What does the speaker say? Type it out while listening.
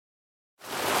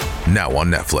Now on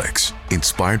Netflix,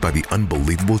 inspired by the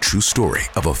unbelievable true story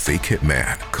of a fake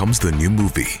hitman, comes the new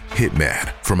movie,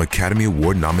 Hitman, from Academy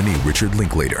Award nominee Richard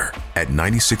Linklater. At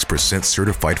 96%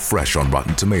 certified fresh on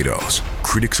Rotten Tomatoes,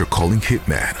 critics are calling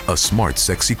Hitman a smart,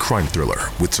 sexy crime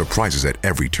thriller with surprises at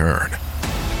every turn.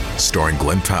 Starring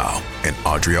Glenn Powell and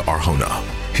Adria Arjona,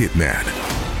 Hitman.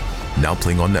 Now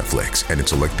playing on Netflix and in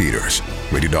select theaters.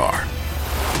 Rated R.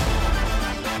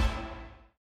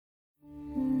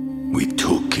 We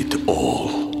took it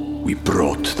all. We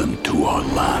brought them to our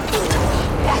land.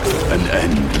 An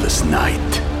endless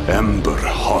night, ember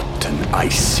hot and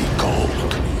icy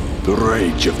cold. The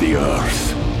rage of the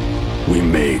earth. We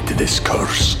made this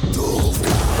curse.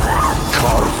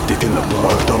 Carved it in the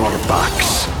blood on our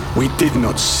backs. We did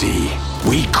not see.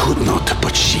 We could not,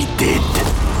 but she did.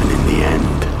 And in the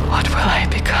end... What will I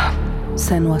become?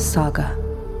 Senua's Saga.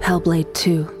 Hellblade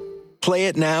 2. Play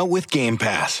it now with Game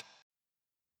Pass.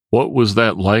 What Was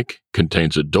That Like?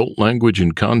 Contains adult language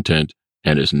and content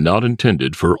and is not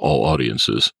intended for all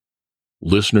audiences.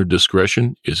 Listener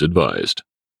discretion is advised.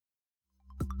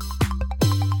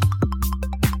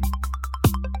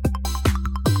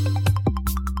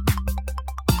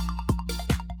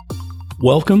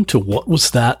 Welcome to What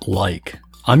Was That Like?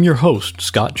 I'm your host,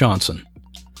 Scott Johnson.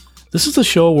 This is the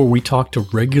show where we talk to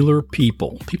regular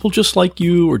people just like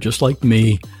you or just like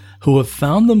me, who have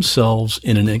found themselves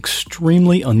in an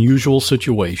extremely unusual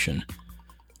situation.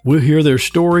 We'll hear their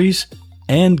stories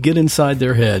and get inside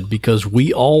their head because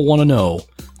we all want to know,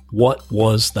 what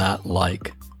was that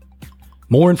like?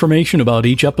 More information about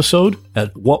each episode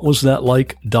at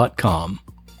whatwasthatlike.com.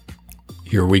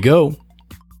 Here we go.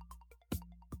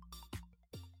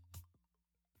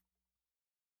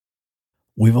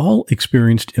 We've all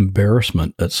experienced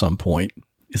embarrassment at some point.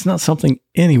 It's not something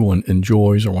anyone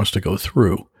enjoys or wants to go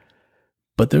through.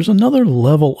 But there's another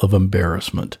level of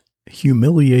embarrassment,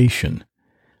 humiliation.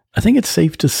 I think it's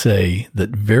safe to say that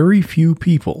very few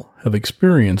people have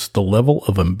experienced the level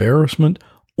of embarrassment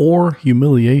or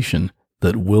humiliation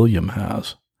that William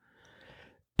has.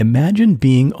 Imagine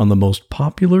being on the most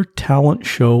popular talent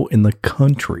show in the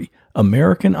country,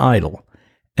 American Idol,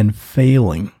 and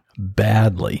failing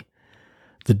badly.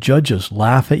 The judges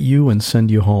laugh at you and send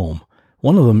you home.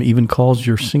 One of them even calls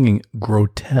your singing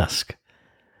grotesque.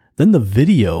 Then the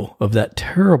video of that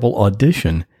terrible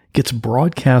audition gets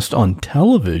broadcast on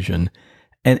television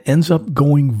and ends up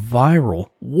going viral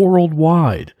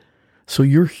worldwide. So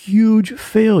your huge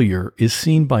failure is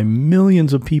seen by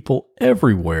millions of people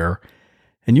everywhere,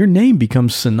 and your name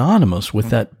becomes synonymous with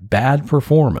that bad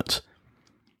performance.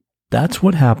 That's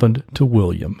what happened to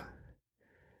William.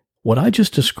 What I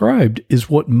just described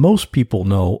is what most people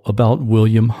know about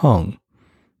William Hung.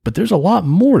 But there's a lot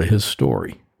more to his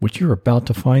story, which you're about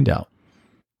to find out.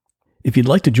 If you'd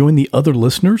like to join the other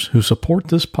listeners who support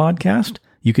this podcast,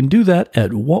 you can do that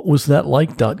at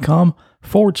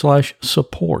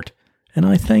whatwasthatlike.com/support. And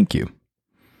I thank you.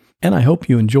 And I hope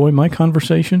you enjoy my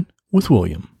conversation with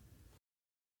William.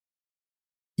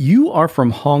 You are from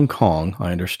Hong Kong,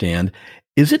 I understand.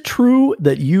 Is it true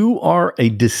that you are a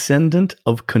descendant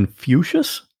of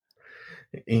Confucius?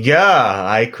 Yeah,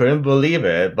 I couldn't believe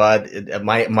it, but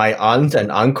my aunts and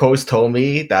uncles told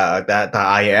me that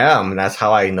I am. And that's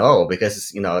how I know, because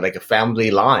it's, like a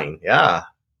family line. Yeah.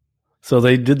 So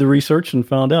they did the research and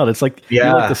found out. It's like,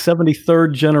 you're like the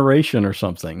 73rd generation or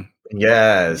something.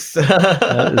 Yes.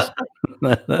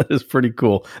 that is pretty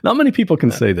cool. Not many people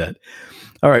can say that.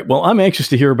 All right. Well, I'm anxious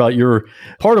to hear about your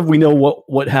part of, we know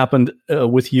what happened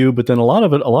with you, but then a lot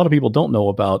of people don't know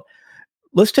about.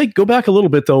 Let's go back a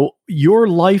little bit though. Your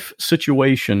life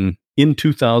situation in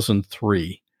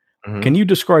 2003. Mm-hmm. Can you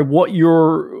describe what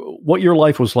your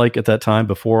life was like at that time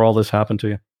before all this happened to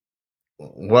you?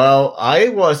 Well, I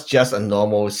was just a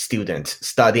normal student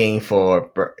studying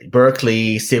for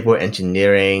Berkeley civil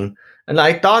engineering. And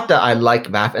I thought that I liked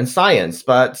math and science,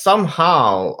 but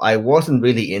somehow I wasn't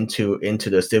really into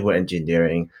the civil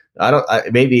engineering.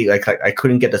 I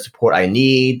couldn't get the support I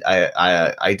need.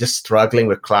 I just struggling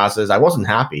with classes. I wasn't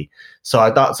happy. So I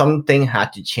thought something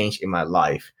had to change in my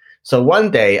life. So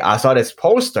one day I saw this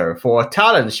poster for a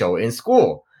talent show in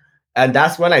school. And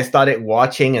that's when I started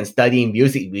watching and studying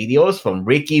music videos from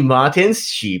Ricky Martin's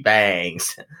She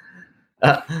Bangs.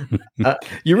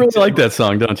 You really like that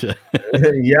song, don't you?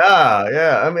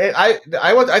 Yeah. I mean,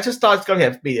 I just thought it's going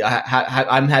to be,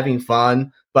 I'm having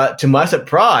fun, but to my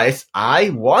surprise, I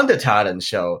won the talent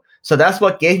show. So that's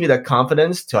what gave me the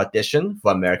confidence to audition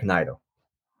for American Idol.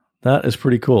 That is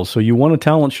pretty cool. So you won a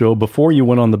talent show before you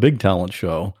went on the big talent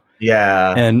show.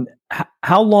 Yeah. And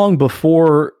how long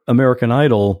before American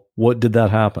Idol, what did that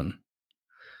happen?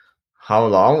 how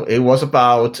long? It was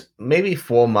about maybe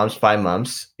 4 months, 5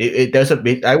 months. There's a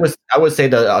big. I would say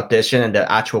the audition and the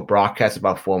actual broadcast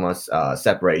about 4 months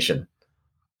separation.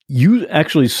 You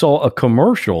actually saw a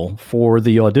commercial for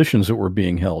the auditions that were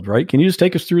being held, right? Can you just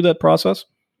take us through that process?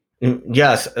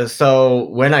 Yes. So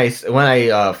when I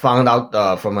found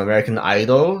out from American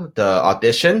Idol the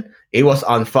audition, it was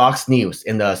on Fox News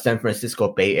in the San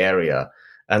Francisco Bay Area,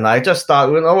 and I just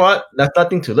thought, you know what? There's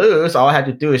nothing to lose. All I had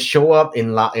to do is show up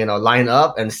line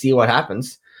up and see what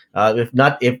happens.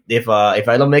 If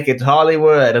I don't make it to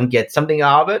Hollywood, I don't get something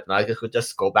out of it, I could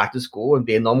just go back to school and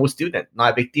be a normal student.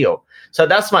 Not a big deal. So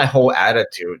that's my whole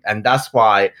attitude, and that's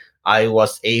why I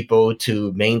was able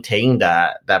to maintain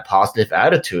that positive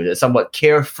attitude. It's somewhat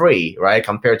carefree, right,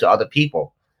 compared to other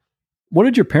people. What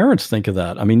did your parents think of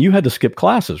that? I mean, you had to skip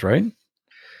classes, right?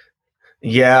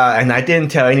 Yeah, and I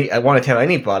didn't want to tell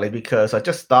anybody because I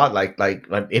just thought like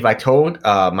if I told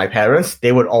my parents,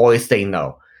 they would always say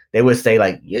no. They would say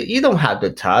like, you don't have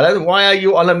the talent. Why are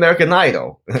you on American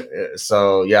Idol?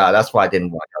 So yeah, that's why I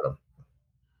didn't want to tell them.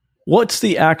 What's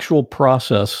the actual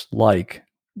process like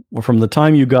from the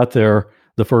time you got there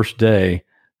the first day?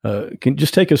 Can you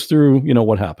just take us through,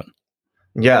 what happened?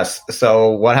 Yes. So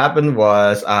what happened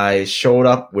was I showed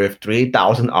up with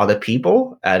 3,000 other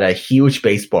people at a huge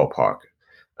baseball park.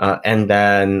 And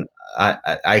then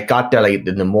I got there like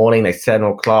in the morning, like 7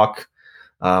 o'clock.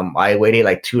 I waited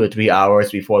like 2 or 3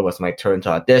 hours before it was my turn to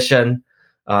audition.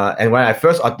 And when I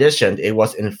first auditioned, it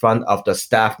was in front of the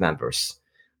staff members.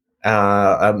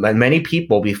 And many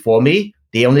people before me,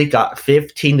 they only got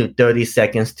 15 to 30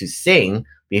 seconds to sing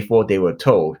before they were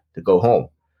told to go home.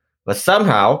 But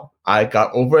somehow I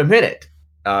got over a minute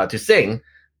to sing,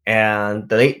 and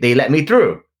they let me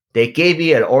through. They gave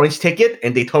me an orange ticket,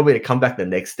 and they told me to come back the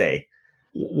next day.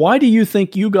 Why do you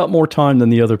think you got more time than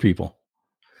the other people?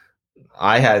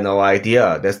 I had no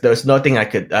idea. There's nothing I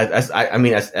could. As a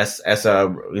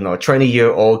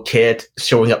 20-year-old kid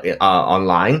showing up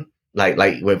online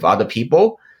like with other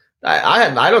people.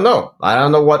 I don't know. I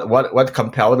don't know what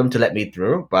compelled them to let me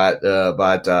through, but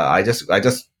I just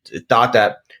thought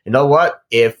that, you know what,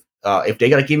 if they're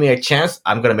gonna give me a chance,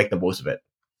 I'm gonna make the most of it.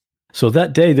 So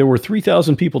that day there were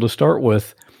 3,000 people to start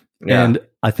with, and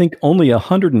I think only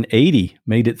 180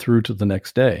 made it through to the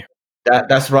next day.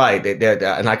 That's right.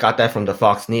 And I got that from the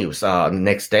Fox News the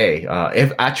next day.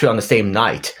 If actually on the same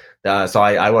night. So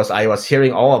I was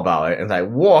hearing all about it, and like,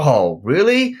 whoa,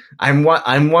 really? I'm one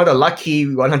of the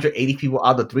lucky 180 people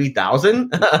out of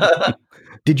 3,000.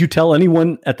 Did you tell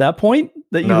anyone at that point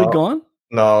that you had gone?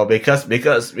 No, because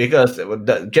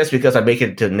just because I make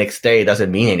it to the next day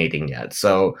doesn't mean anything yet.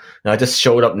 So I just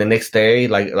showed up the next day,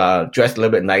 like dressed a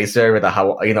little bit nicer with the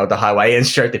Hawaiian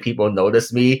shirt that people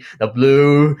noticed me, the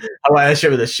blue Hawaiian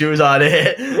shirt with the shoes on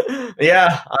it.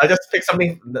 Yeah, I just picked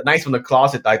something nice from the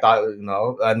closet. I thought,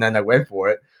 and then I went for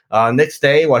it. Next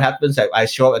day, what happens? I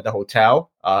show up at the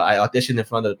hotel. I auditioned in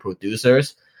front of the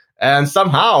producers, and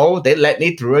somehow they let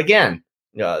me through again,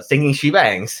 singing She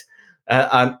Bangs.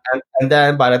 And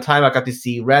then by the time I got to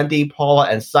see Randy, Paula,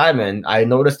 and Simon, I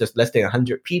noticed there's less than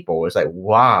 100 people. It's like,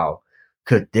 wow,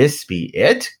 could this be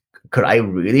it? Could I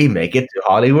really make it to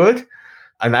Hollywood?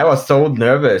 And I was so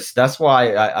nervous. That's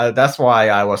why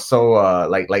I was so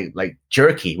like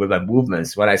jerky with my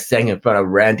movements when I sang in front of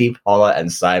Randy, Paula,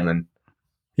 and Simon.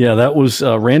 Yeah, that was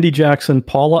Randy Jackson,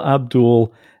 Paula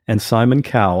Abdul, and Simon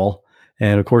Cowell.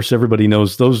 And of course, everybody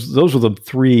knows those were the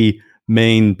three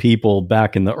main people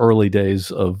back in the early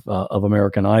days of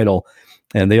American Idol,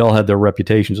 and they all had their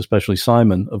reputations, especially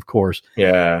Simon, of course.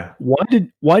 Yeah.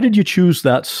 Why did you choose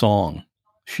that song,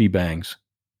 She Bangs?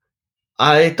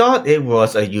 I thought it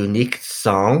was a unique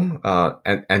song,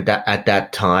 and that at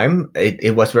that time it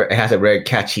has a very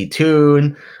catchy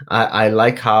tune. I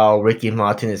like how Ricky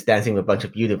Martin is dancing with a bunch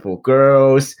of beautiful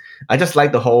girls. I just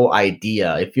like the whole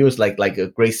idea. It feels like a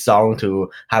great song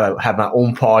to have my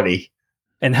own party.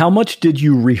 And how much did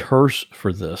you rehearse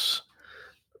for this?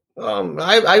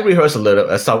 I rehearsed a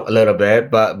little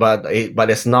bit, but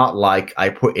it's not like I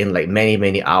put in like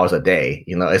many hours a day.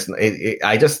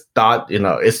 I just thought,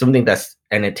 it's something that's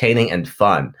entertaining and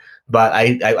fun. But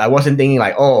I wasn't thinking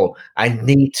like, oh, I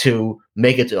need to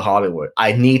make it to Hollywood.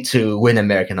 I need to win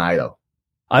American Idol.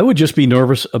 I would just be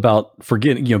nervous about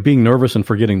being nervous and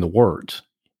forgetting the words.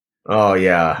 Oh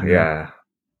yeah.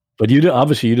 But you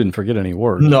didn't forget any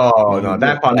words. No,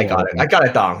 that part I got it. I got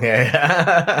it down.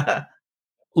 Yeah.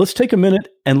 Let's take a minute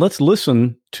and let's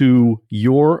listen to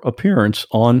your appearance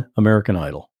on American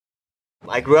Idol.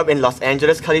 I grew up in Los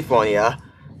Angeles, California.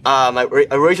 I'm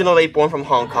originally born from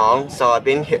Hong Kong, so I've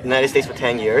been here in the United States for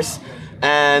 10 years.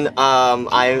 And I'm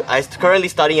currently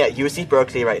studying at UC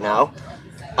Berkeley right now.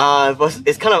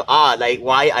 it's kind of odd, like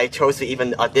why I chose to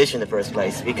even audition in the first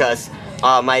place, because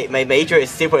my major is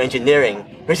civil engineering,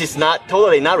 which is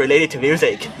totally not related to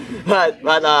music. But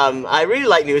I really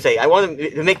like music. I want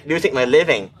to make music my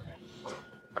living.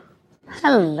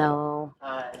 Hello.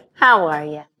 Hi. How are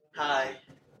you? Hi.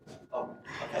 Oh,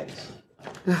 okay.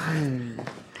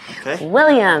 Okay.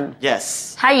 William.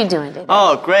 Yes. How you doing today?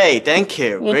 Oh, great. Thank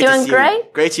you. You doing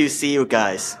great? Great to see you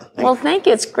guys. Well, thank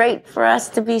you. It's great for us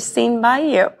to be seen by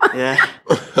you. Yeah.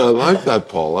 I like that,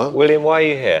 Paula. William, why are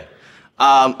you here?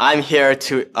 I'm here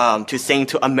to sing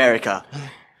to America.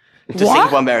 Sing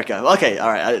for America. Okay,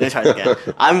 all right. Let's try it again.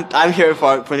 I'm here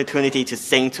for an opportunity to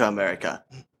sing to America.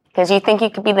 Because you think you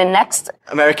could be the next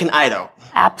American Idol.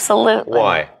 Absolutely.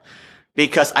 Why?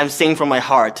 Because I'm singing from my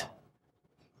heart.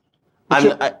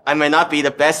 I may not be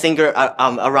the best singer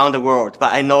around the world,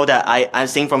 but I know that I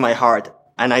sing from my heart,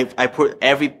 and I put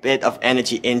every bit of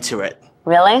energy into it.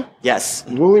 Really? Yes.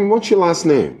 William, what's your last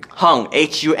name? Hung.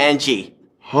 H-U-N-G.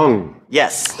 Hung.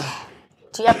 Yes.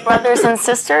 Do you have brothers and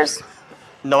sisters?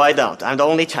 No, I don't. I'm the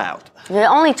only child. You're the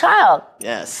only child?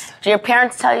 Yes. Do your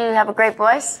parents tell you have a great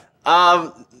voice?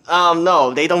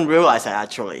 No, they don't realize that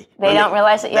actually. They don't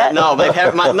realize it yet? No,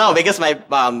 because when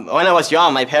I was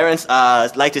young, my parents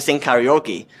like to sing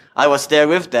karaoke. I was there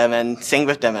with them and sing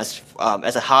with them as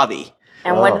a hobby.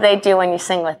 And what do they do when you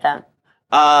sing with them?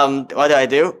 What do I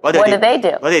do? What do they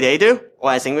do? What did they do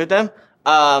when I sing with them?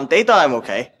 They thought I'm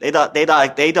okay. They thought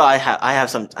I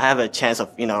have a chance of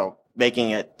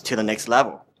making it to the next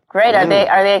level. Great. Are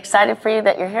they excited for you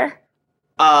that you're here?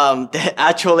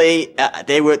 Actually,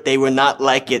 they would not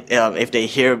like it if they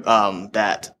hear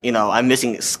that I'm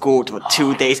missing school for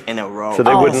 2 days in a row. So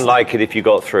they wouldn't like it if you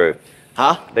got through?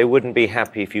 Huh? They wouldn't be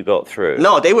happy if you got through?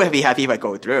 No, they would be happy if I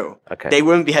go through. Okay. They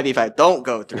wouldn't be happy if I don't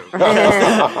go through.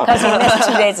 Because you missed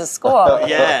 2 days of school.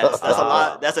 Yes, that's a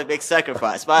lot. That's a big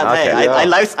sacrifice. But Okay, hey,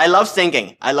 yeah. I love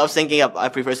singing. I love singing. I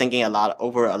prefer singing a lot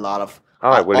over a lot of All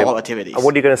right, William. all activities.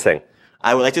 What are you going to sing?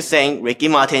 I would like to sing Ricky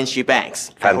Martin, She Bangs.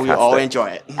 I hope you all Fantastic. enjoy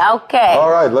it. Okay. All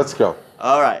right, let's go.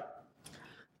 All right.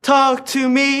 Talk to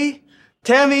me,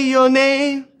 tell me your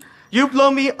name. You blow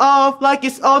me off like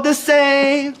it's all the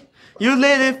same. You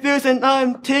lit it fuse and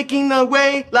I'm taking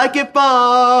away like a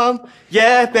bomb.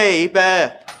 Yeah,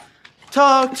 baby.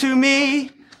 Talk to me,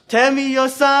 tell me your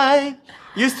sign.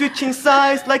 You switching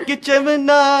sides like a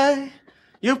Gemini.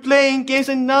 You playing games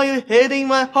and now you're hitting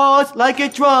my heart like a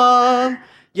drum.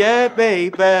 Yeah,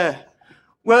 baby.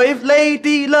 Well, if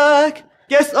Lady Luck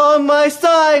gets on my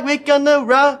side, we're gonna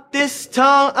rock this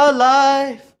town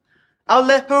alive. I'll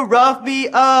let her rough me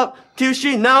up till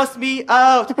she knocks me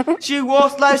out. She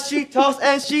walks like she talks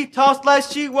and she talks like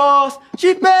she walks.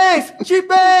 She bangs, she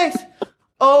bangs.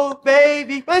 Oh,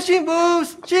 baby, when she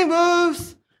moves, she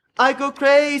moves. I go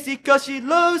crazy cause she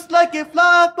looks like a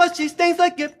fly, but she stings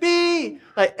like a bee.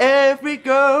 Like every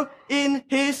girl in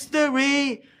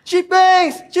history. She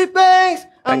bangs, she bangs.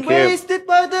 I'm Thank you. wasted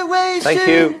by the way Thank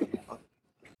she... you.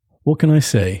 What can I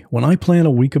say? When I plan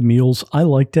a week of meals, I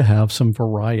like to have some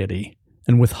variety.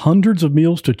 And with hundreds of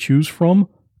meals to choose from,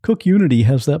 CookUnity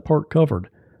has that part covered.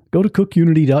 Go to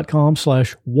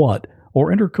cookunity.com/what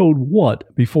or enter code WHAT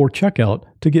before checkout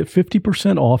to get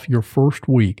 50% off your first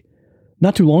week.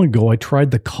 Not too long ago, I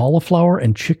tried the cauliflower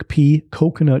and chickpea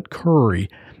coconut curry.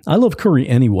 I love curry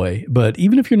anyway, but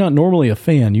even if you're not normally a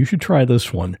fan, you should try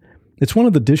this one. It's one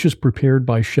of the dishes prepared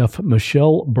by Chef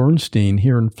Michelle Bernstein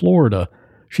here in Florida.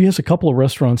 She has a couple of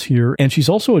restaurants here, and she's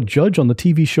also a judge on the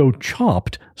TV show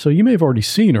Chopped, so you may have already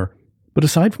seen her. But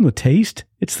aside from the taste,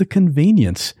 it's the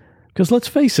convenience. Because let's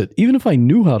face it, even if I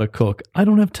knew how to cook, I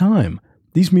don't have time.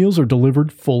 These meals are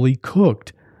delivered fully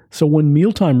cooked. So when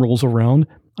mealtime rolls around,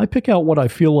 I pick out what I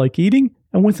feel like eating,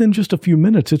 and within just a few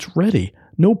minutes, it's ready.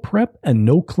 No prep and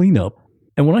no cleanup.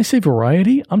 And when I say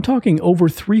variety, I'm talking over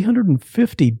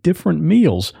 350 different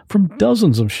meals from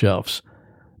dozens of chefs.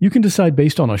 You can decide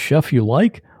based on a chef you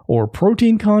like, or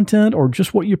protein content, or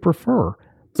just what you prefer.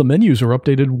 The menus are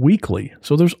updated weekly,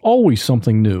 so there's always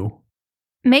something new.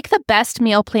 Make the best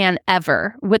meal plan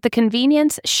ever with the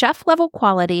convenience, chef-level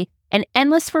quality, and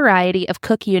endless variety of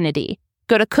CookUnity.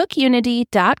 Go to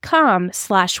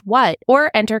cookunity.com/what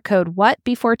or enter code WHAT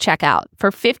before checkout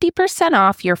for 50%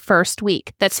 off your first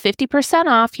week. That's 50%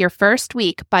 off your first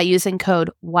week by using code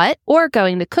WHAT or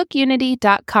going to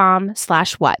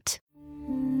cookunity.com/what.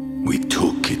 We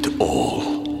took it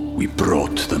all. We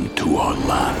brought them to our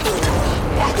land.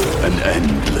 An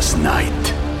endless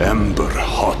night, ember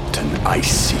hot and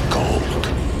icy cold.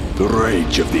 The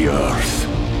rage of the earth.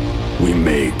 We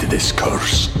made this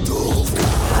curse.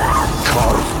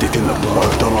 Carved it in the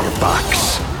blood on our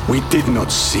backs. We did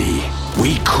not see.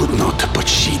 We could not, but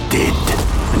she did.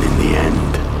 And in the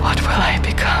end, What will I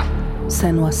become?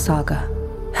 Senua's Saga.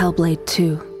 Hellblade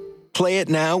 2. Play it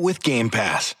now with Game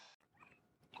Pass.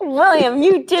 William,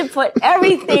 you did put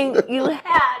everything you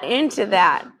had into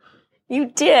that. You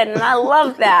did, and I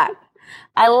love that.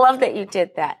 I love that you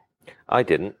did that. I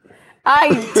didn't. I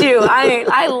do.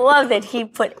 I love that he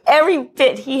put every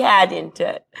bit he had into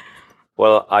it.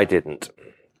 Well, I didn't.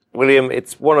 William,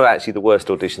 it's one of actually the worst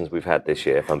auditions we've had this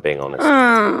year, if I'm being honest.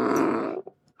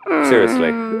 Seriously.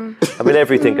 I mean,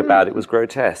 everything about it was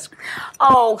grotesque.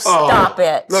 Oh, stop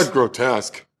it. Not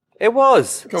grotesque. It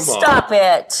was. Come on. Stop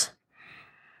it.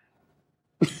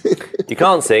 You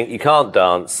can't sing, you can't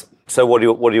dance. So what do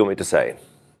you want me to say?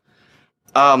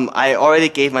 I already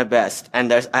gave my best,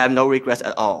 and I have no regrets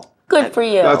at all. Good for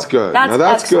you. That's good. Now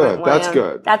that's excellent, good. That's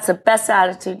William. good. That's the best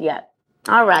attitude yet.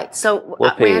 All right. So,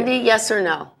 Randy, yes or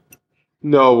no?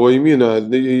 No, William,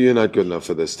 you're not good enough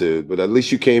for this, dude. But at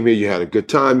least you came here. You had a good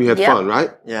time. You had fun,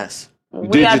 right? Yes. You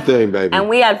did your thing, baby. And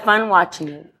we had fun watching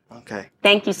you. Okay.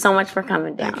 Thank you so much for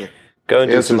coming down. Thank you. Go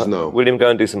and Answer's no. William, go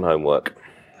and do some homework.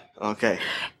 Okay.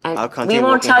 And I'll continue we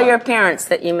won't working tell hard. your parents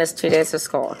that you missed 2 days of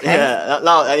school, okay? Yeah,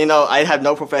 no, I have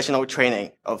no professional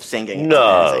training of singing. No.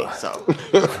 or dancing, so.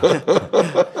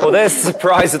 Well, there's the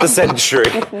surprise of the century.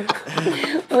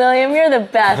 William, you're the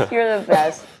best. You're the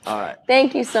best. All right.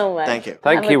 Thank you so much. Thank you.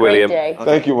 Thank Have you, a great William. day. Okay,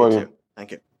 Thank you, William.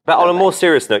 Thank you. But on a more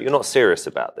serious note, you're not serious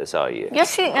about this, are you?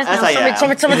 Yes, he is. Yes, No, I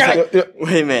am. somebody.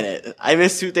 Wait a minute. I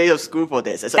missed 2 days of school for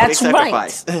this. It's a That's big right.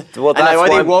 sacrifice. Well, and I that's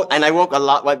already why- worked, and I worked a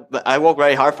lot. But I worked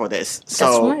very hard for this. So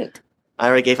That's right. I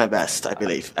already gave my best, I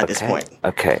believe, at this point.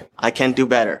 Okay. I can do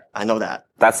better. I know that.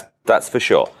 That's for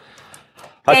sure.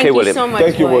 Thank Okay, you William. so much,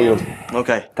 Thank you, William.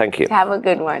 Okay. Thank you. Have a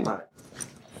good one.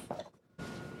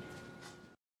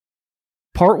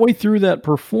 Partway through that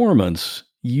performance,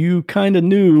 you kind of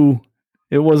knew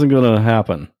it wasn't going to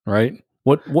happen, right?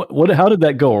 How did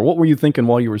that go? Or what were you thinking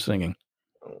while you were singing?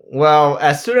 Well,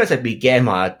 as soon as I began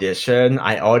my audition,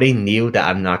 I already knew that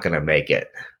I'm not going to make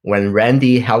it. When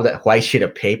Randy held that white sheet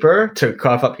of paper to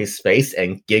cover up his face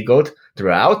and giggled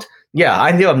throughout, yeah,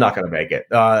 I knew I'm not going to make it.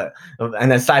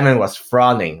 And then Simon was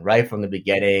frowning right from the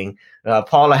beginning.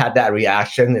 Paula had that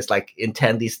reaction. It's like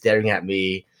intently staring at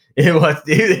me. It was.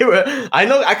 They were. I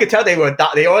know. I could tell they were.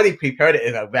 They already prepared it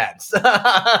in advance.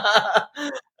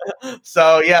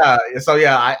 So yeah.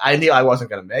 I knew I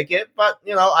wasn't gonna make it, but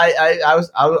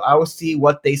I will see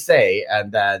what they say,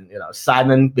 and then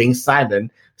Simon, being Simon,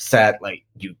 said like,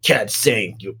 "You can't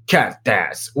sing, you can't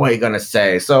dance. What are you gonna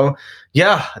say?" So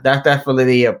yeah, that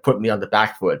definitely put me on the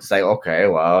back foot. It's like, okay,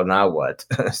 well, now what?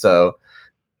 So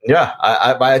yeah,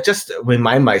 I just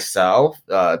remind myself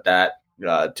that.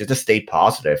 To just stay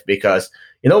positive, because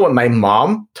what my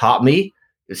mom taught me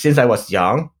since I was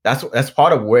young. That's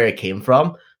part of where it came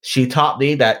from. She taught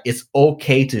me that it's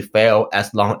okay to fail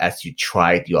as long as you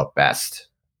tried your best.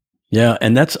 Yeah,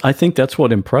 and I think that's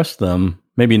what impressed them.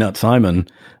 Maybe not Simon,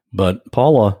 but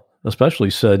Paula especially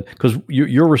said, because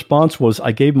your response was,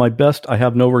 "I gave my best. I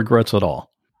have no regrets at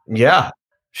all." Yeah,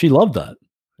 she loved that.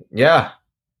 Yeah.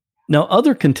 Now,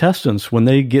 other contestants, when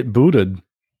they get booted,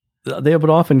 they would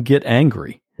often get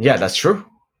angry. Yeah, that's true.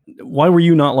 Why were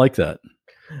you not like that?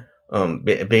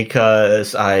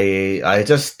 Because I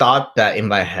just thought that in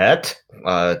my head,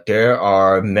 there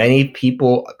are many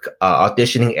people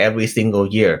auditioning every single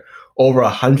year. Over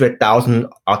 100,000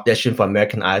 audition for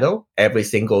American Idol every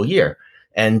single year,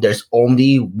 and there's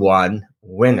only one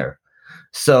winner.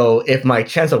 So if my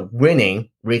chance of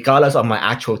winning, regardless of my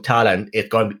actual talent, it's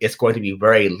going to be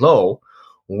very low.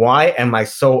 Why am I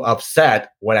so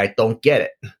upset when I don't get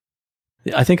it?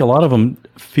 I think a lot of them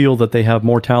feel that they have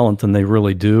more talent than they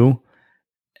really do,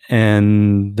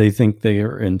 and they think they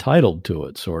are entitled to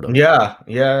it, sort of. Yeah.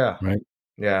 Right?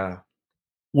 Yeah.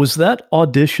 Was that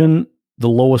audition the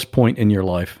lowest point in your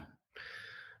life?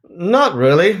 Not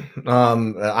really.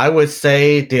 I would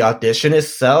say the audition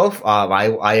itself,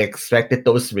 I expected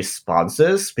those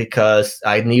responses because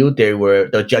I knew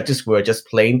the judges were just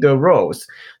playing their roles.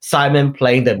 Simon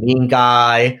playing the mean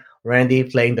guy, Randy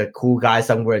playing the cool guy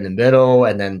somewhere in the middle,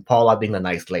 and then Paula being the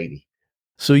nice lady.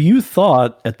 So you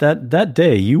thought at that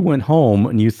day, you went home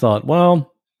and you thought,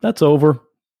 well, that's over.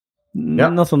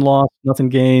 Yep. Nothing lost, nothing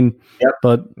gained. Yep.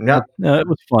 But it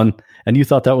was fun. And you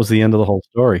thought that was the end of the whole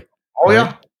story. Oh, right?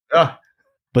 yeah. Yeah.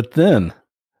 But then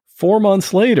 4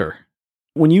 months later,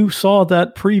 when you saw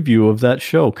that preview of that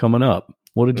show coming up,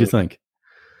 what did you think?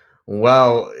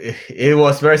 Well, it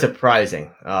was very surprising.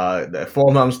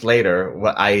 4 months later,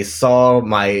 when I saw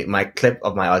my clip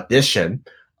of my audition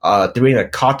during a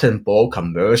Cotton Bowl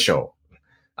commercial.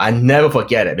 I never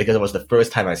forget it because it was the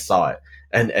first time I saw it.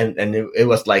 And it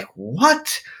was like,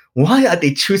 what? why are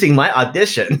they choosing my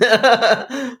audition?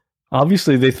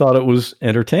 Obviously, they thought it was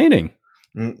entertaining.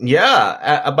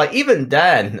 Yeah, but even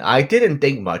then, I didn't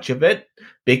think much of it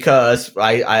because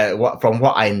from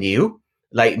what I knew,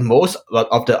 like most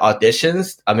of the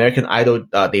auditions, American Idol,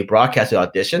 they broadcast the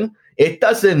audition. It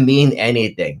doesn't mean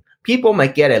anything. People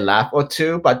might get a laugh or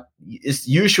two, but it's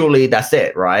usually that's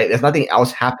it, right? There's nothing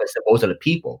else happens to most of the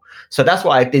people. So that's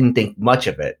why I didn't think much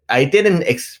of it. I didn't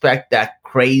expect that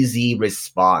crazy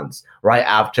response right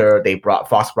after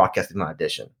Fox broadcasted my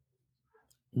audition.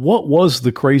 What was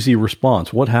the crazy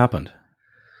response? What happened?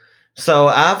 So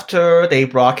after they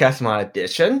broadcast my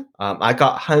audition, I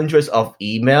got hundreds of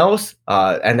emails,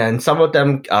 and then some of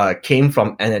them came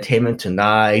from Entertainment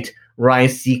Tonight, Ryan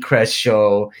Seacrest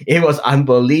show. It was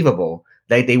unbelievable.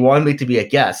 Like they wanted me to be a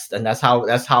guest, and that's how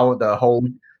the whole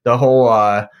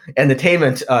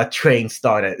entertainment train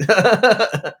started.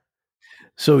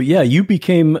 So yeah, you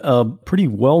became a pretty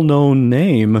well-known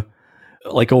name,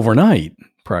 like overnight,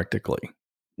 practically.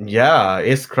 Yeah,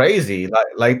 it's crazy.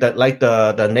 Like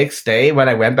the next day when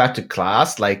I went back to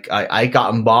class, like I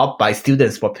got mobbed by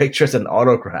students for pictures and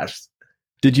autographs.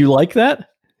 Did you like that?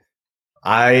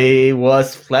 I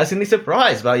was pleasantly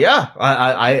surprised, but yeah,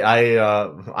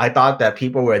 I thought that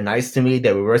people were nice to me.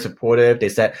 They were very supportive. They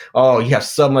said, "Oh, you have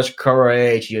so much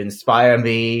courage. You inspire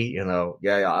me." You know,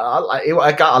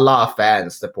 I got a lot of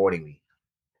fans supporting me.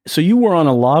 So you were on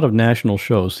a lot of national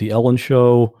shows, The Ellen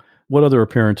Show. What other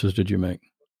appearances did you make?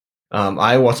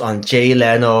 I was on Jay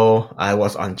Leno. I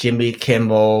was on Jimmy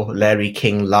Kimmel, Larry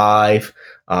King Live.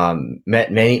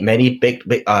 Many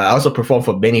big. I also performed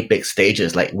for many big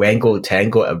stages like Wango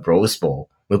Tango and Rose Bowl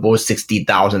with over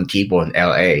 60,000 people in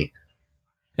LA.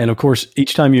 And of course,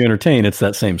 each time you entertain, it's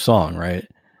that same song, right?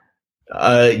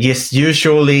 Yes,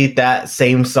 usually that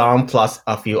same song plus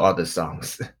a few other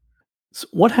songs. So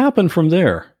what happened from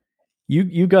there?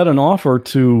 You got an offer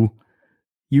to.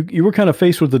 You were kind of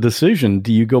faced with the decision: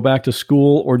 do you go back to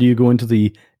school or do you go into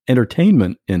the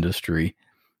entertainment industry?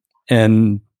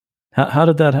 And how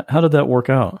did that work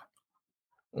out?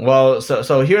 Well,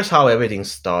 so here's how everything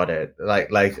started.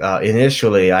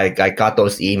 Initially, I got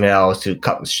those emails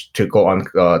to go on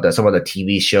some of the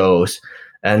TV shows,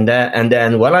 and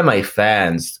then one of my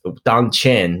fans, Don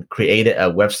Chin, created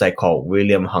a website called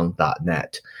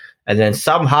WilliamHung.net. And then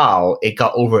somehow it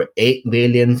got over 8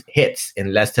 million hits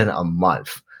in less than a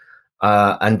month.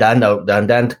 And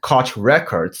then Koch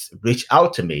Records reached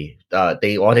out to me.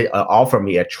 They wanted to offer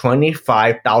me a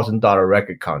 $25,000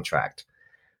 record contract.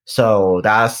 So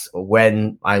that's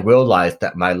when I realized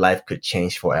that my life could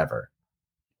change forever.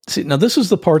 See, now this is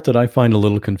the part that I find a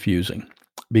little confusing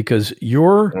because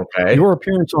your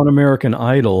appearance on American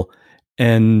Idol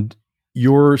and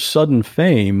your sudden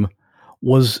fame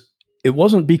it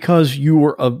wasn't because you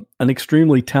were an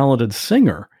extremely talented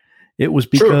singer. It was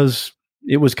because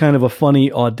it was kind of a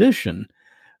funny audition.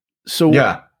 So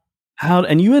yeah,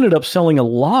 and you ended up selling a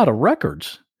lot of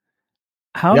records.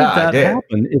 How did that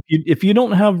happen? If you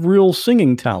don't have real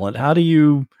singing talent, how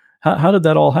did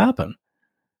that all happen?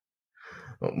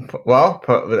 Well,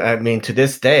 I mean, to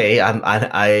this day,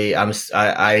 I'm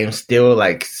still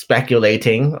like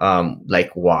speculating, like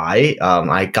why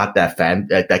I got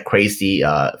that crazy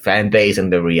fan base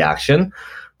and the reaction,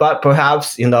 but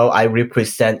perhaps I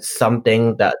represent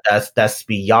something that's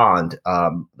beyond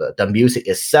the music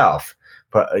itself.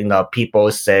 But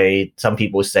some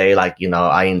people say like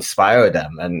I inspire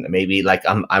them, and maybe like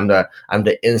I'm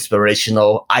the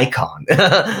inspirational icon.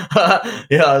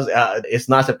 It's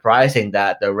not surprising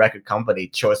that the record company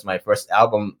chose my first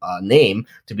album name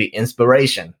to be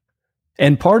Inspiration.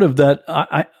 And part of that,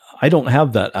 I don't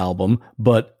have that album,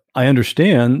 but I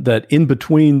understand that in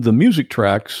between the music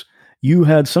tracks, you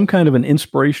had some kind of an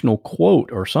inspirational quote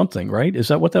or something, right? Is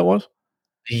that what that was?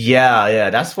 Yeah,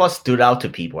 that's what stood out to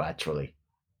people actually.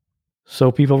 So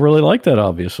people really like that,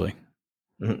 obviously.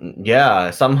 Yeah,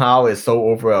 somehow it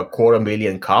sold over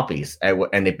 250,000 copies,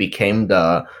 and it became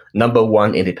the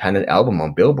 #1 independent album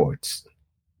on Billboards.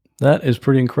 That is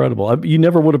pretty incredible. You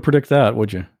never would have predicted that,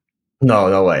 would you?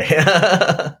 No way.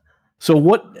 So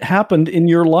what happened in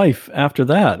your life after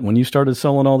that when you started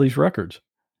selling all these records?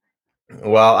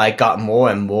 Well, I got more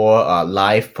and more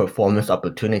live performance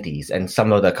opportunities and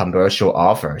some of the commercial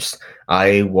offers.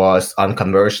 I was on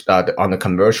the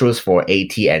commercials for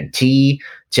AT&T,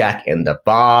 Jack in the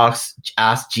Box,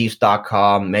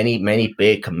 AskJeeves.com, many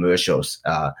big commercials.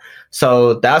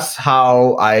 So that's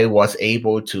how I was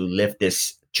able to live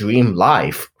this dream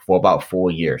life for about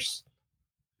 4 years.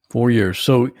 4 years.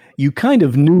 So you kind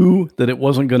of knew that it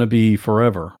wasn't going to be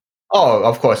forever. Oh,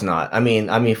 of course not. I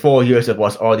mean, 4 years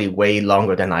was already way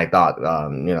longer than I thought.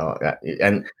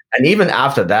 And even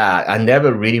after that, I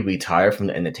never really retired from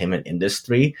the entertainment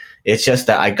industry. It's just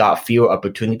that I got fewer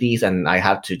opportunities, and I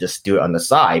had to just do it on the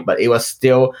side. But it was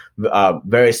still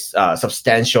very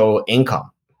substantial income.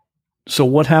 So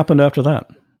what happened after that?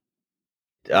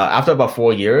 After about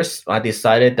 4 years, I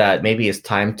decided that maybe it's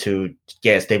time to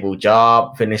get a stable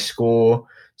job, finish school.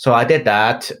 So I did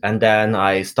that, and then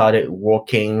I started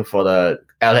working for the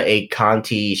LA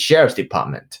County Sheriff's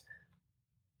Department.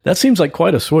 That seems like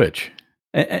quite a switch.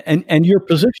 And your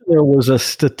position there was a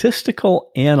statistical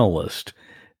analyst.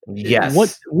 Yes.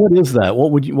 What is that?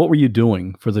 What were you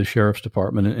doing for the Sheriff's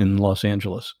Department in Los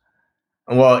Angeles?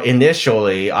 Well,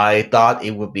 initially, I thought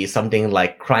it would be something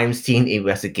like crime scene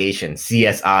investigation,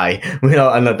 CSI,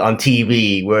 on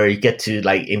TV, where you get to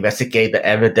like investigate the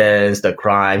evidence, the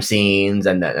crime scenes,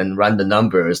 and run the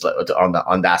numbers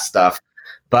on that stuff.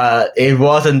 But it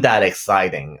wasn't that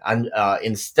exciting. And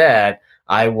instead,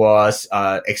 I was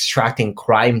extracting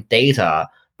crime data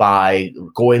by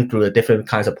going through the different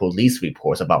kinds of police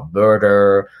reports about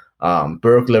murder,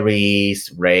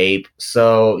 burglaries, rape.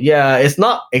 So yeah, it's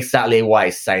not exactly what I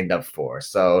signed up for.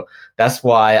 So that's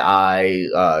why I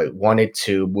wanted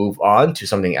to move on to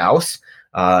something else.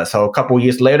 So a couple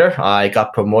years later, I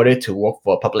got promoted to work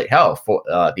for public health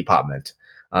department.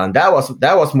 That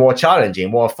was more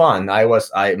challenging, more fun.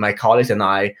 My colleagues and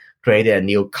I created a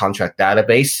new contract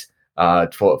database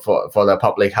for the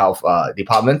public health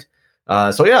department.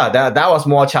 So yeah, that was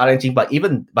more challenging. But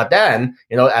then,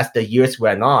 as the years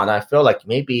went on, I feel like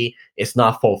maybe it's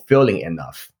not fulfilling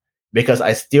enough, because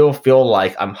I still feel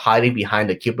like I'm hiding behind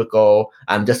the cubicle.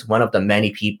 I'm just one of the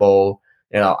many people.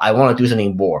 I want to do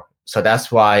something more. So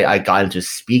that's why I got into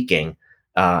speaking,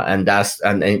 and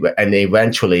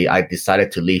eventually I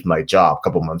decided to leave my job a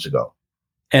couple months ago.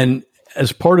 And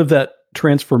as part of that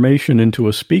transformation into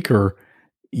a speaker,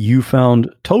 you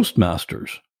found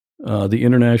Toastmasters, the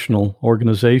international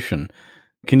organization.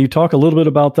 Can you talk a little bit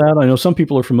about that? I know some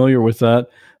people are familiar with that,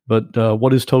 but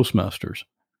what is Toastmasters?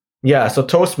 Yeah, so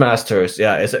Toastmasters,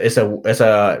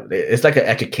 it's like an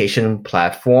education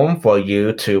platform for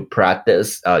you to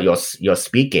practice your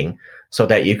speaking, so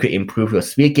that you could improve your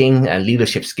speaking and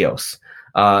leadership skills.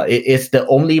 It's the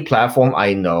only platform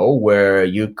I know where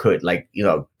you could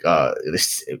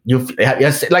it's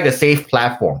like a safe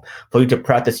platform for you to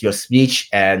practice your speech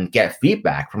and get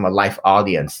feedback from a live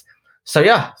audience. So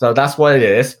that's what it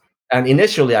is. And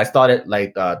initially I started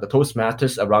the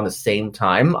Toastmasters around the same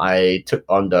time I took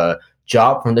on the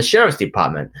job from the Sheriff's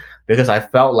Department, because I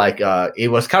felt like it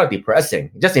was kind of depressing.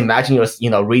 Just imagine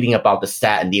you're reading about the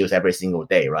sad news every single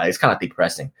day, right? It's kind of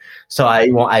depressing. So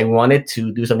I wanted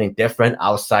to do something different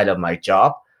outside of my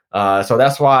job. So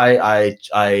that's why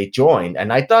I joined,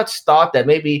 and I thought that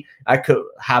maybe I could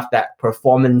have that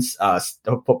performing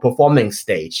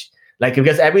stage,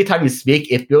 because every time you speak,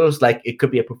 it feels like it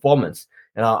could be a performance.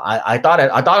 I thought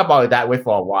about it that way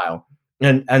for a while.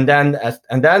 And then I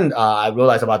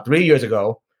realized about 3 years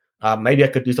ago, maybe I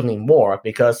could do something more,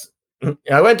 because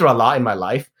I went through a lot in my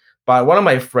life. But one of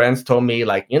my friends told me,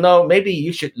 maybe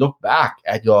you should look back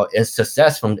at your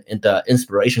success from the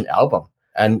Inspiration album,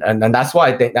 and that's why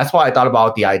I thought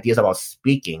about the ideas about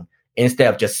speaking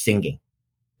instead of just singing.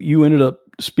 You ended up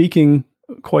speaking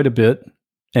quite a bit,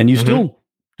 and you still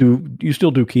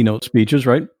do keynote speeches,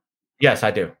 right? Yes, I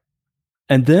do.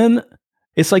 And then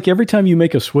it's like every time you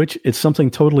make a switch, it's something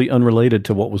totally unrelated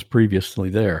to what was previously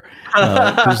there.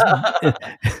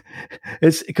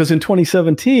 It's because in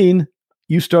 2017,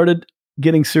 you started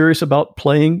getting serious about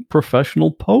playing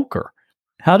professional poker.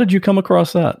 How did you come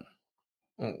across that?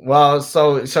 Well,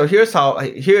 so here's how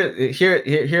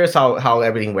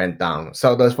everything went down.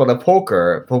 So for the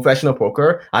professional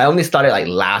poker, I only started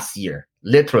last year,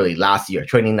 literally last year,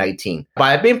 2019. But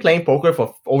I've been playing poker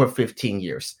for over 15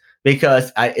 years.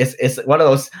 Because it's one of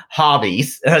those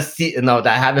hobbies that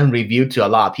I haven't reviewed to a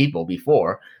lot of people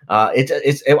before. I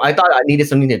thought I needed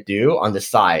something to do on the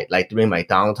side, like during my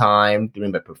downtime,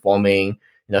 during my performing,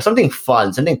 something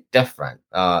fun, something different.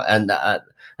 And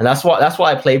that's why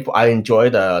I play. I enjoy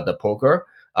the poker.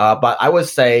 But I would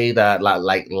say that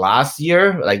last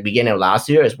year, beginning of last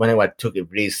year, is when I took it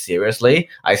really seriously.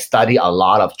 I studied a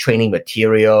lot of training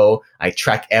material. I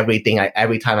track everything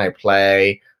every time I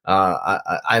play.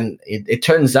 And it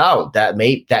turns out that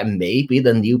may be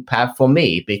the new path for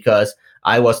me, because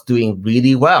I was doing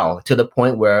really well to the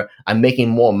point where I'm making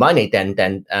more money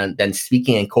than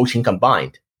speaking and coaching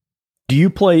combined. Do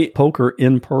you play poker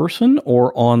in person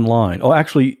or online? Oh,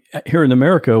 actually, here in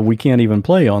America, we can't even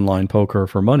play online poker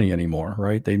for money anymore,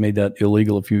 right? They made that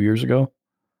illegal a few years ago.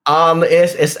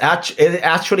 It's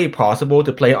actually possible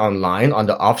to play online on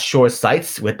the offshore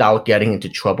sites without getting into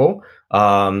trouble.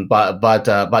 Yeah,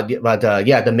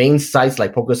 the main sites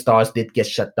like PokerStars did get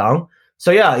shut down. So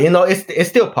yeah, it's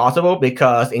still possible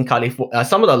because in California,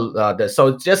 some of the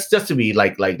so just to be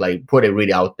like put it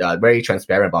really out, very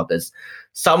transparent about this.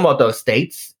 Some of those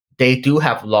states, they do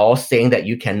have laws saying that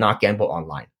you cannot gamble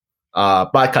online.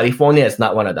 But California is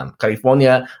not one of them.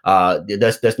 California,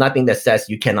 there's nothing that says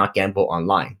you cannot gamble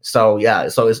online. So yeah,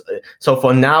 so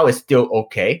for now it's still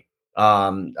okay.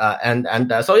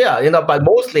 So yeah, but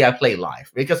mostly I play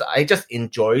live because I just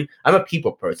enjoy. I'm a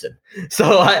people person, so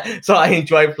I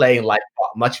enjoy playing live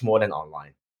much more than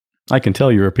online. I can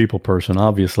tell you're a people person,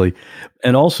 obviously,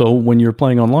 and also when you're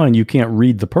playing online, you can't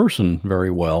read the person very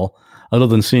well, other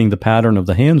than seeing the pattern of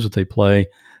the hands that they play.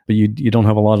 But you don't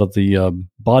have a lot of the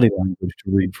body language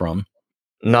to read from.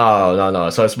 No.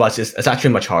 So it's actually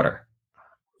much harder.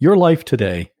 Your life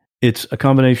today, it's a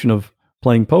combination of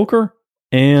playing poker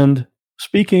and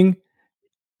speaking,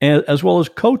 as well as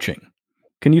coaching.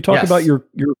 Can you talk about your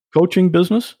coaching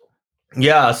business?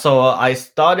 Yeah, so I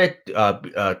started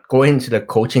going into the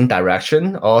coaching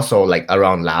direction also like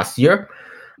around last year.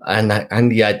 And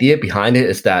the idea behind it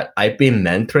is that I've been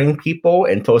mentoring people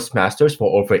in Toastmasters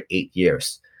for over 8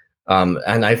 years.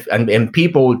 And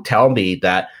people tell me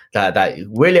that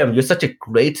William, you're such a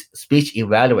great speech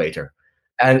evaluator.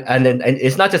 And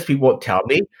it's not just people tell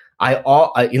me.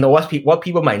 What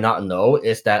people might not know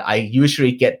is that I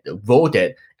usually get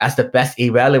voted as the best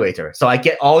evaluator. So I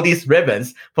get all these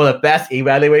ribbons for the best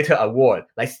evaluator award,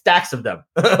 like stacks of them.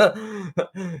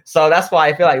 So that's why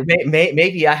I feel like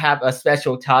maybe I have a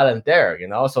special talent there,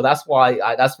 So that's why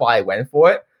I went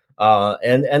for it.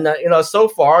 So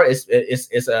far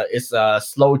it's a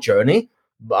slow journey.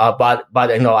 But I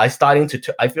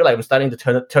feel like I'm starting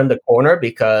to turn the corner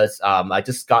because I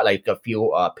just got like a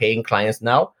few paying clients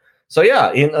now. So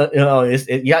yeah,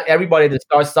 everybody to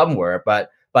start somewhere. But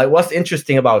what's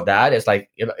interesting about that is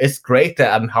it's great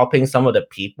that I'm helping some of the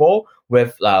people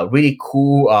with really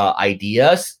cool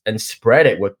ideas and spread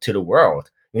it to the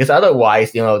world. Because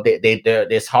otherwise,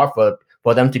 it's hard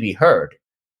for them to be heard.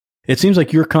 It seems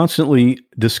like you're constantly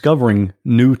discovering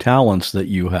new talents that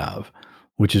you have,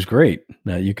 which is great.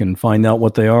 You can find out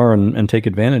what they are and take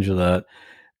advantage of that.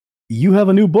 You have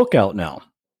a new book out now.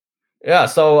 Yeah,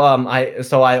 so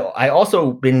I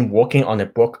also been working on a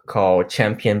book called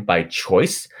Champion by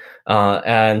Choice,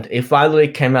 and it finally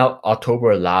came out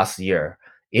October last year.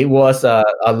 It was a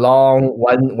long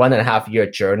 1.5 year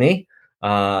journey,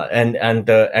 and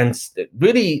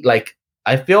really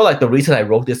I feel like the reason I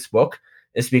wrote this book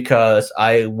is because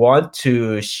I want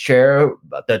to share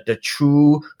the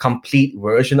true, complete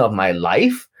version of my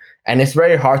life. And it's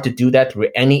very hard to do that through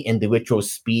any individual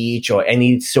speech or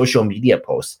any social media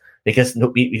post because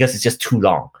it's just too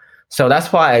long. So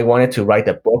that's why I wanted to write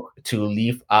the book to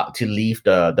leave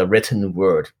the written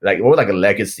word, more like a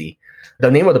legacy.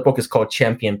 The name of the book is called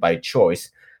Champion by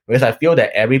Choice because I feel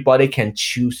that everybody can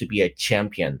choose to be a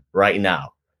champion right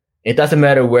now. It doesn't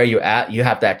matter where you're at, you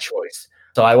have that choice.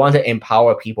 So I want to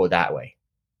empower people that way.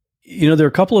 There are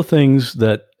a couple of things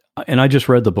that, and I just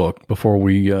read the book before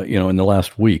we, in the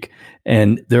last week,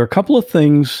 and there are a couple of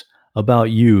things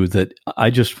about you that I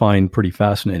just find pretty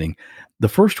fascinating. The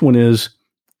first one is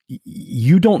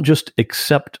you don't just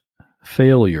accept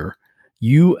failure,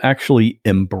 you actually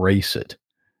embrace it.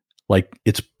 Like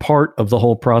it's part of the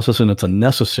whole process and it's a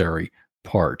necessary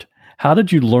part. How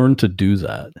did you learn to do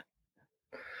that?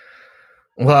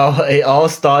 Well, it all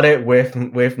started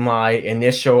with my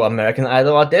initial American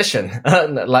Idol audition.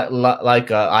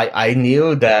 I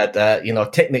knew that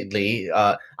technically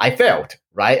I failed,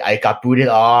 right? I got booted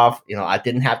off. I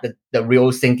didn't have the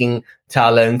real singing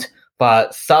talent,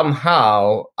 but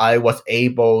somehow I was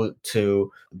able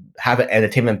to have an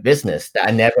entertainment business that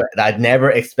I'd never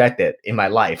expected in my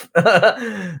life.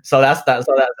 So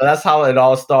that's how it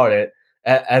all started.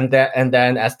 And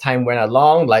then as time went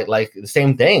along, like the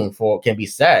same thing can be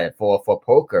said for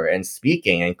poker and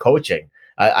speaking and coaching.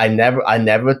 I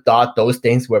never thought those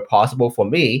things were possible for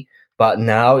me, but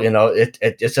now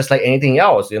it's just like anything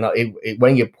else.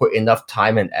 When you put enough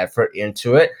time and effort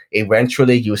into it,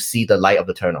 eventually you see the light of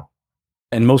the tunnel.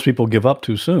 And most people give up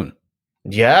too soon.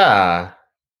 Yeah.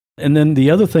 And then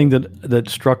the other thing that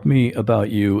struck me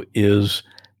about you is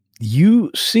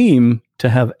you seem to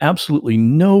have absolutely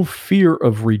no fear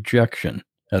of rejection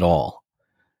at all.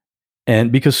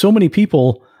 And because so many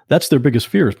people, that's their biggest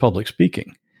fear is public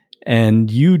speaking.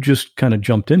 And you just kind of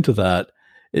jumped into that.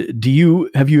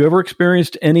 Have you ever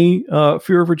experienced any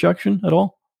fear of rejection at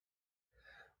all?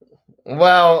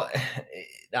 Well,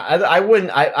 I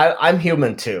wouldn't. I'm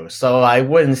human too, so I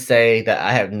wouldn't say that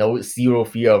I have zero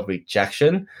fear of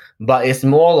rejection. But it's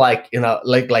more like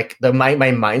like my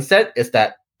mindset is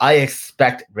that I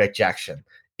expect rejection.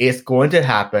 It's going to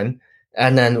happen,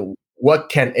 and then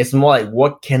it's more like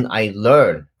what can I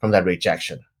learn from that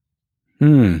rejection?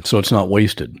 So it's not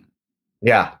wasted.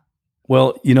 Yeah.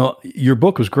 Well, your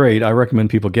book was great. I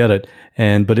recommend people get it.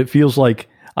 But it feels like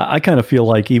I kind of feel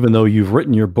like even though you've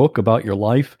written your book about your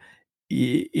life,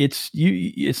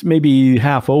 it's maybe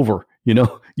half over. You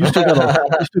still got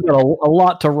a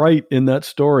lot to write in that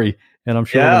story, and I'm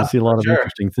sure we're going to see a lot of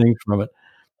interesting things from it.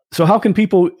 So, how can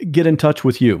people get in touch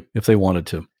with you if they wanted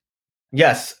to?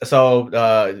 Yes,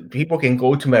 so people can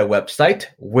go to my website,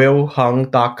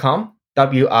 willhung.com.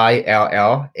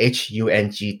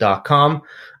 WILLHUNG.com.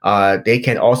 They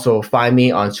can also find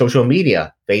me on social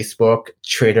media, Facebook,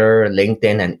 Twitter,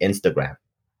 LinkedIn, and Instagram.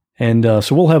 And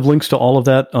so we'll have links to all of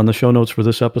that on the show notes for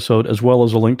this episode, as well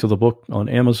as a link to the book on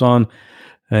Amazon.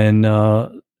 And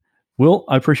Will,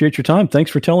 I appreciate your time.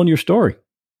 Thanks for telling your story.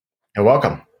 You're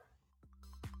welcome.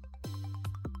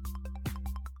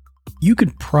 You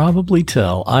could probably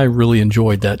tell I really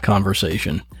enjoyed that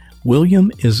conversation.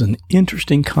 William is an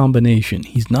interesting combination.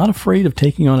 He's not afraid of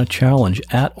taking on a challenge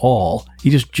at all.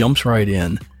 He just jumps right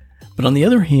in. But on the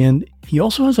other hand, he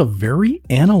also has a very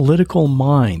analytical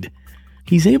mind.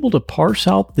 He's able to parse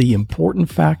out the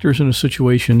important factors in a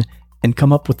situation and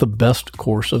come up with the best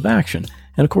course of action.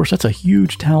 And of course, that's a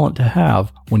huge talent to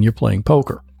have when you're playing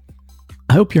poker.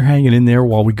 I hope you're hanging in there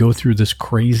while we go through this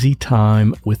crazy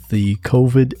time with the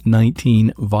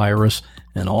COVID-19 virus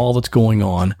and all that's going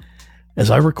on. As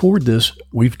I record this,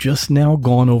 we've just now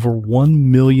gone over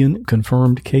 1 million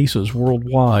confirmed cases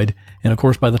worldwide. And of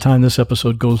course, by the time this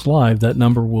episode goes live, that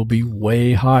number will be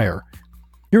way higher.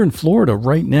 Here in Florida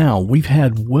right now, we've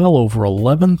had well over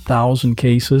 11,000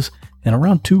 cases and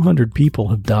around 200 people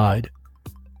have died.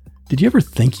 Did you ever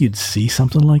think you'd see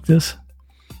something like this?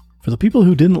 For the people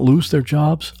who didn't lose their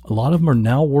jobs, a lot of them are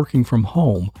now working from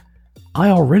home. I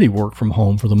already work from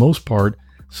home for the most part,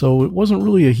 so it wasn't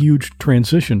really a huge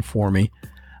transition for me.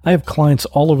 I have clients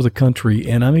all over the country,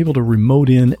 and I'm able to remote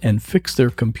in and fix their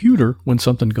computer when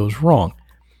something goes wrong.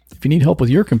 If you need help with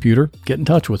your computer, get in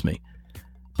touch with me.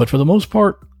 But for the most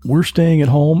part, we're staying at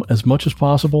home as much as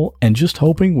possible and just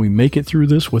hoping we make it through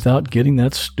this without getting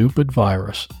that stupid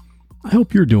virus. I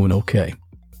hope you're doing okay.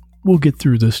 We'll get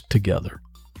through this together.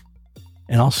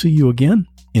 And I'll see you again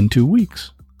in 2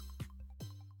 weeks.